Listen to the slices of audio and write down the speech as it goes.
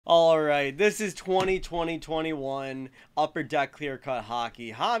All right, this is 2020-21 Upper Deck Clear Cut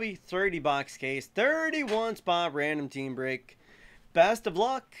Hockey Hobby 30 box case, 31 spot random team break. Best of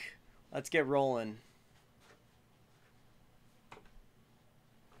luck. Let's get rolling.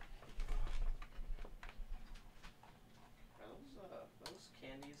 Those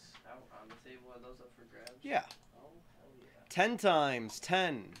candies out on the table, are those up for grabs? Yeah. Oh, hell yeah. 10 times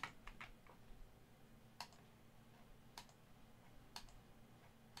 10.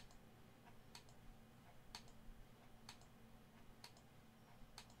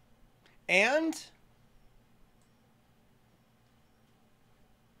 And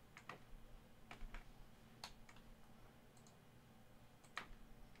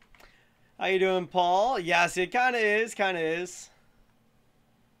how you doing, Paul? Yes, it kind of is,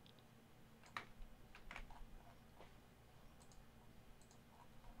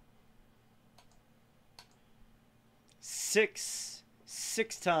 Six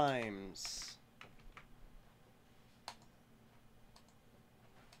times.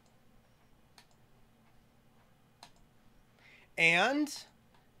 And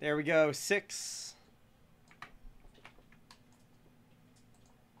there we go, 6.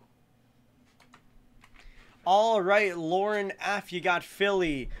 All right, Lauren F., you got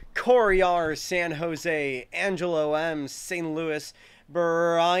Philly, Corey R., San Jose, Angelo M., St. Louis,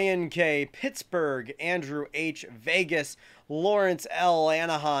 Brian K., Pittsburgh, Andrew H., Vegas, Lawrence L.,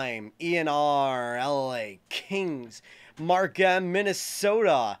 Anaheim, Ian R., LA Kings, Mark M.,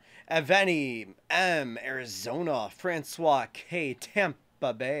 Minnesota, Evgeny M., Arizona, Francois K.,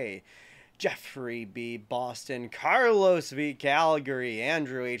 Tampa Bay, Jeffrey B., Boston, Carlos V., Calgary,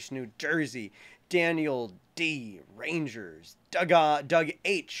 Andrew H., New Jersey, Daniel D., Rangers, Doug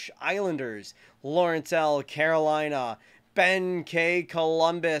H., Islanders, Lawrence L., Carolina, Ben K.,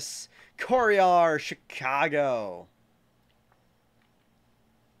 Columbus, Corey R., Chicago,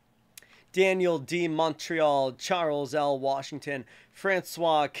 Daniel D., Montreal, Charles L., Washington,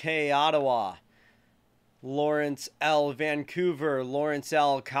 Francois K., Ottawa, Lawrence L., Vancouver, Lawrence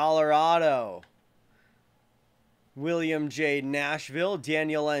L., Colorado, William J., Nashville,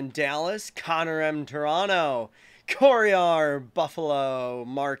 Daniel N., Dallas, Connor M., Toronto, Corey R., Buffalo,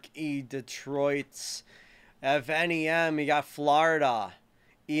 Mark E., Detroit, Evgeny M., you got Florida,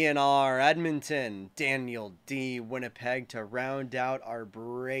 Ian R., Edmonton, Daniel D., Winnipeg to round out our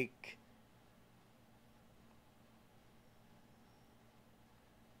break.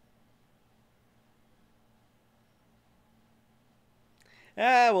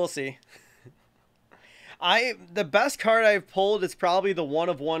 We'll see. The best card I've pulled is probably the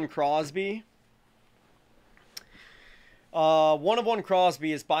 1/1 Crosby. 1/1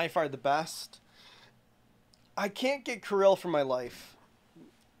 Crosby is by far the best. I can't get Kirill for my life.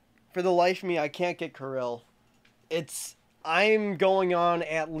 For the life of me, I can't get Kirill. I'm going on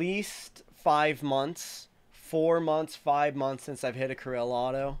at least 5 months, 4 months, 5 months since I've hit a Kirill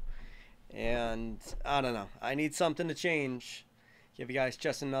auto. And I don't know. I need something to change. Give you guys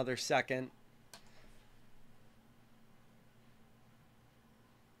just another second.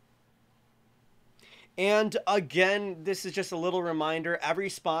 And again, this is just a little reminder. Every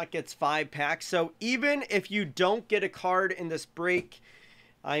spot gets 5 packs. So even if you don't get a card in this break,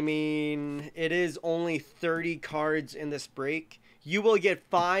 I mean, it is only 30 cards in this break. You will get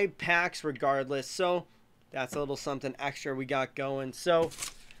 5 packs regardless. So that's a little something extra we got going. So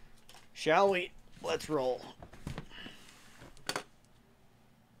shall we? Let's roll.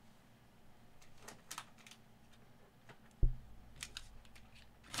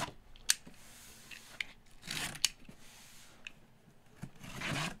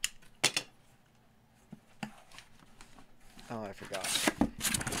 Oh, I forgot.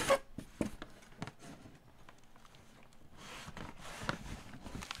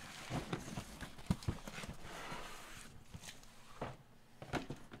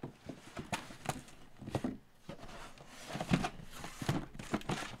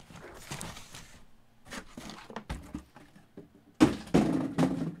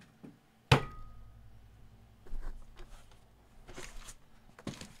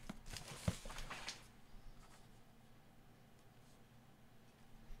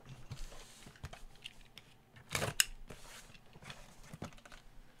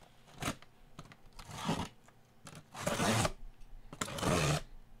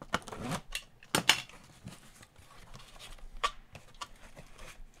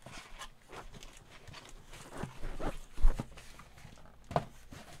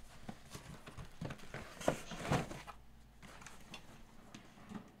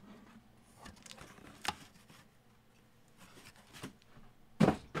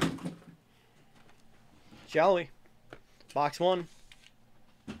 Shall we? Box 1.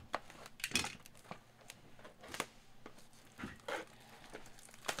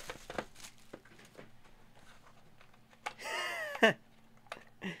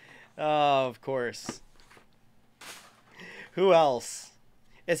 Oh, of course. Who else?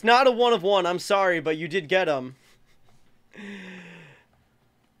 It's not a 1 of 1. I'm sorry, but you did get them.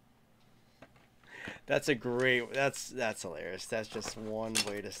 That's a great. That's hilarious. That's just one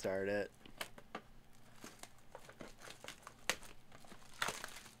way to start it.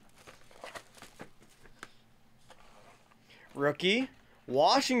 Rookie,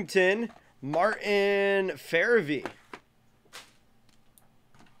 Washington, Martin Farabee.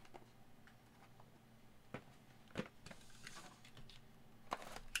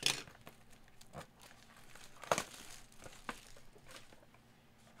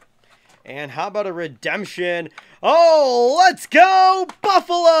 And how about a redemption? Oh, let's go,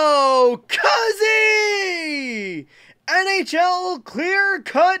 Buffalo! Cuzzy! NHL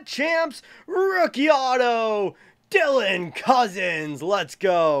clear-cut champs, rookie auto, Dylan Cousins. Let's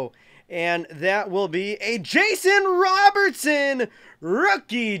go. And that will be a Jason Robertson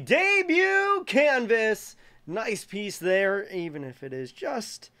rookie debut canvas. Nice piece there, even if it is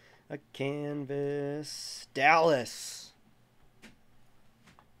just a canvas. Dallas.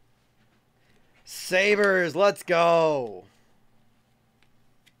 Sabres, let's go.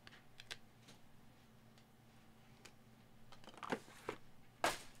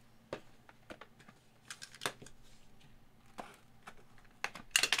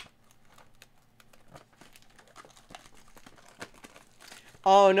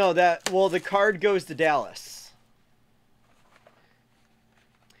 Oh, no, the card goes to Dallas.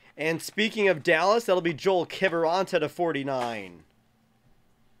 And speaking of Dallas, that'll be Joel Kiviranta to 49.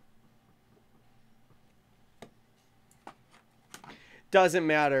 Doesn't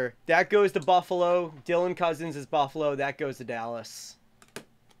matter. That goes to Buffalo. Dylan Cousins is Buffalo. That goes to Dallas.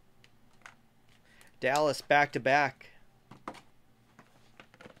 Dallas back to back.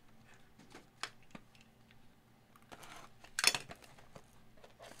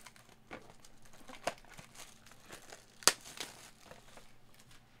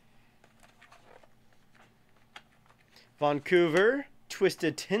 Vancouver,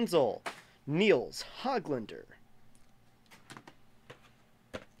 Twisted Tinsel, Niels Hoglander.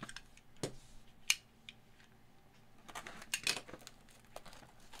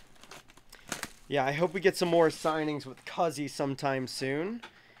 Yeah, I hope we get some more signings with Cuzzy sometime soon.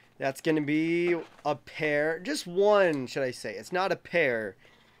 That's going to be a pair. Just one, should I say. It's not a pair.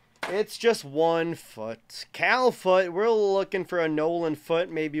 It's just 1 foot. Cal foot. We're looking for a Nolan foot.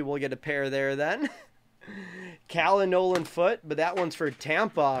 Maybe we'll get a pair there then. Cal and Nolan foot. But that one's for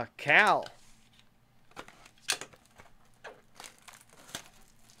Tampa. Cal.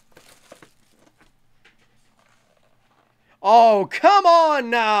 Oh, come on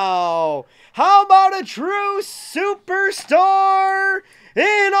now. How about a true superstar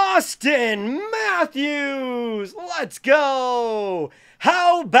in Austin Matthews? Let's go.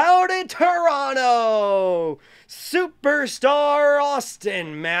 How about it, Toronto? Superstar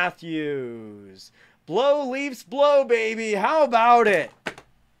Austin Matthews. Blow Leafs blow, baby. How about it?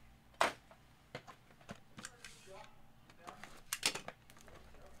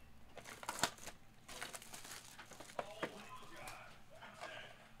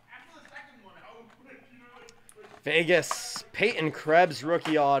 Vegas, Peyton Krebs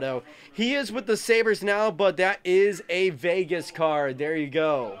rookie auto. He is with the Sabres now, but that is a Vegas card. There you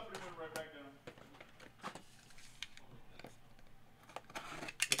go.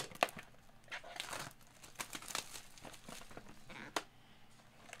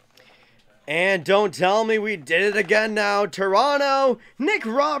 And don't tell me we did it again now. Toronto, Nick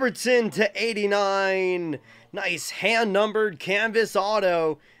Robertson to 89. Nice hand-numbered canvas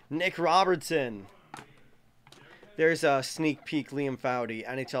auto, Nick Robertson. There's a sneak peek Liam Foudy,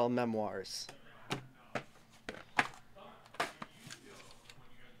 NHL Memoirs.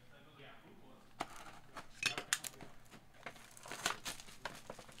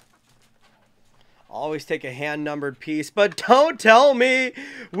 Always take a hand-numbered piece, but don't tell me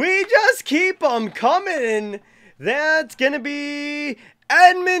we just keep them coming. That's going to be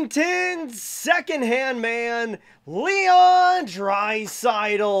Edmonton's second-hand man, Leon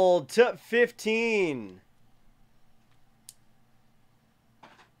Draisaitl to 15.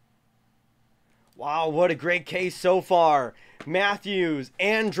 Wow, what a great case so far. Matthews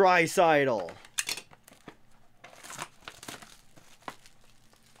and Draisaitl.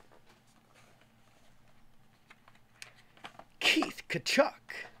 Keith Tkachuk.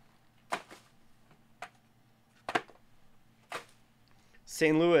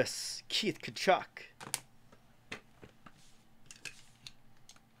 St. Louis, Keith Tkachuk.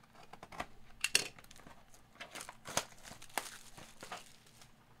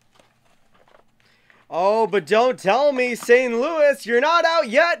 Oh, but don't tell me, St. Louis, you're not out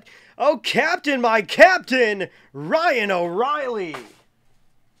yet. Oh, captain, my captain, Ryan O'Reilly.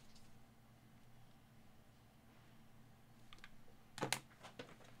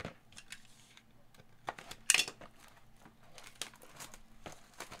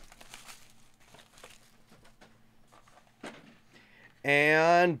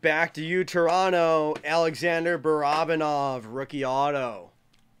 And back to you, Toronto, Alexander Barabanov, rookie auto.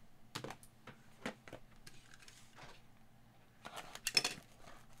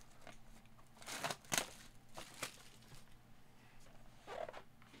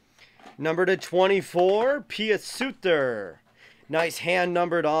 Number to 24, Pia Suter. Nice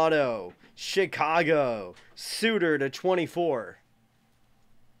hand-numbered auto. Chicago, Suter to 24.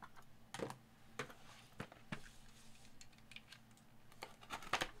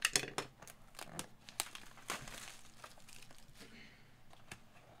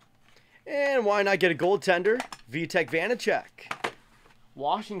 And why not get a goaltender? Vitek Vanacek.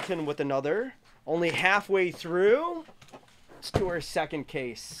 Washington with another. Only halfway through. Let's do our second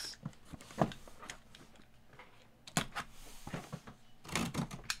case.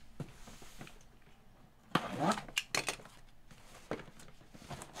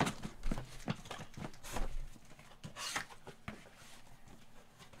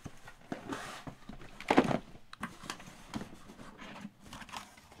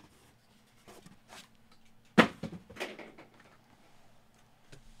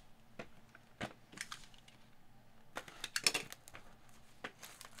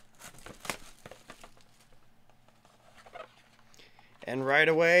 And right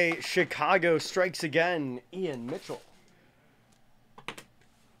away, Chicago strikes again, Ian Mitchell.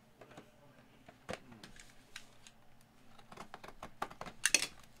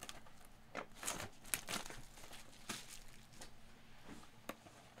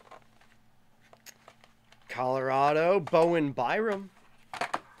 Colorado, Bowen Byram.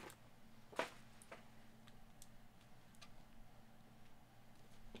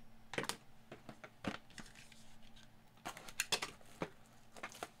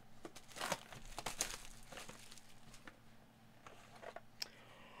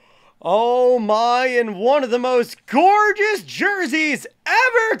 Oh my, and one of the most gorgeous jerseys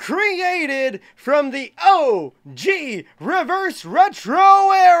ever created from the OG Reverse Retro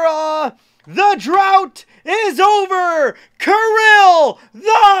era. The drought is over. Kirill,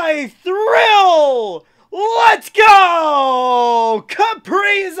 thy thrill. Let's go,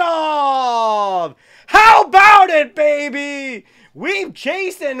 Kaprizov. How about it, baby? We've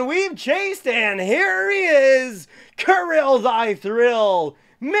chased, and here he is. Kirill, thy thrill.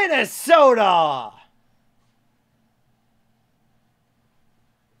 Minnesota!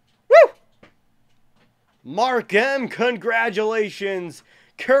 Woo! Mark M, congratulations.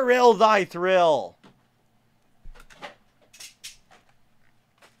 Kirill, thy thrill.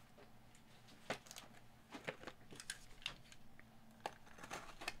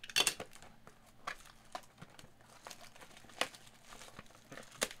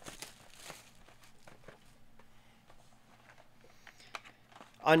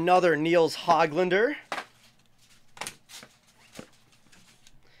 Another Niels Hoglander.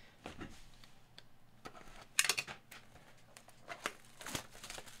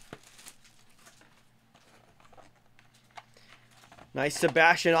 Nice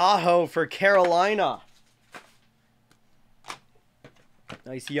Sebastian Aho for Carolina.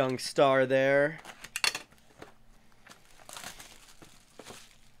 Nice young star there.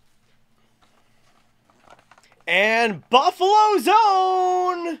 And Buffalo's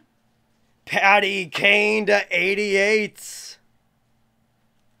own Patty Kane to 88.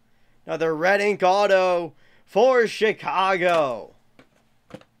 Another red ink auto for Chicago.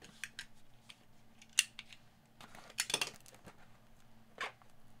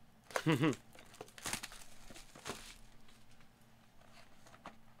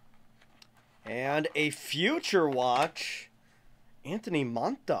 And a future watch, Anthony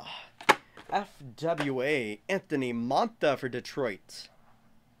Mantha. FWA, Anthony Mantha for Detroit.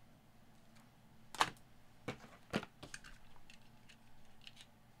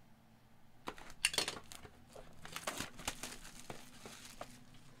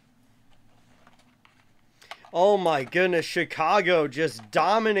 Oh my goodness, Chicago just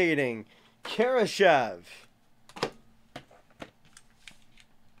dominating. Karashev.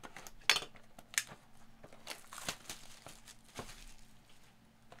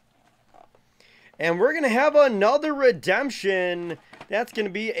 And we're going to have another redemption. That's going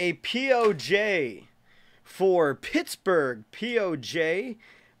to be a POJ for Pittsburgh. POJ.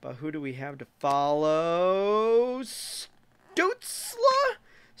 But who do we have to follow? Stützle?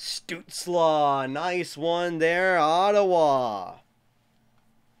 Stützle. Nice one there, Ottawa.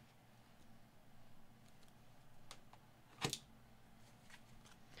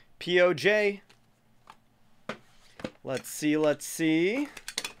 POJ. Let's see, let's see.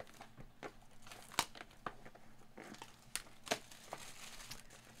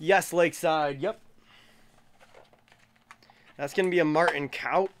 Yes, Lakeside, yep. That's going to be a Martin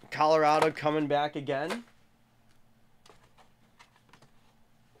Kaut, Colorado coming back again.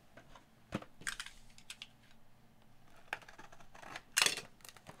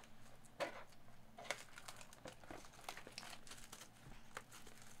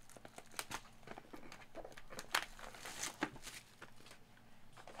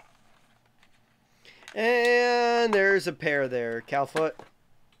 And there's a pair there, Calfoot.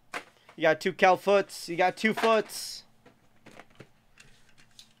 You got 2 Calfoots. You got 2 Foots.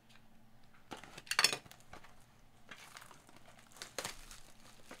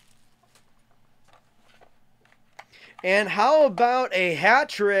 And how about a hat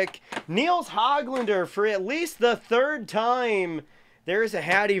trick? Niels Hoglander for at least the 3rd time. There's a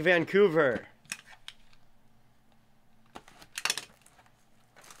Hattie Vancouver.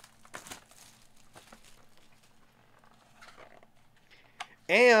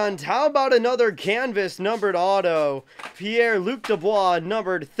 And how about another canvas numbered auto? Pierre-Luc Dubois,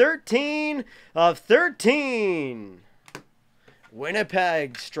 numbered 13 of 13.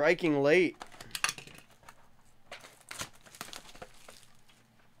 Winnipeg striking late.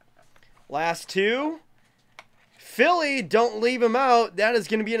 Last 2. Philly, don't leave him out. That is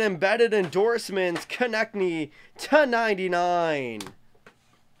going to be an embedded endorsements. Konechny /99.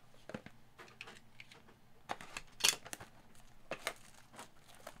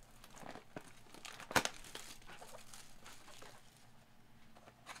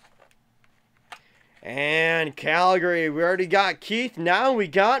 And Calgary, we already got Keith. Now we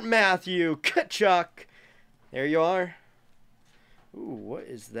got Matthew Tkachuk. There you are. Ooh, what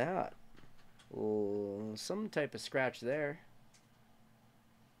is that? Oh, some type of scratch there.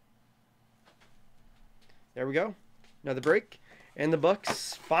 There we go. Another break. And the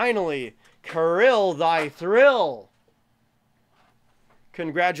books. Finally, Kirill Thy Thrill.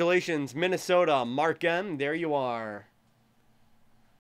 Congratulations, Minnesota. Mark M. There you are.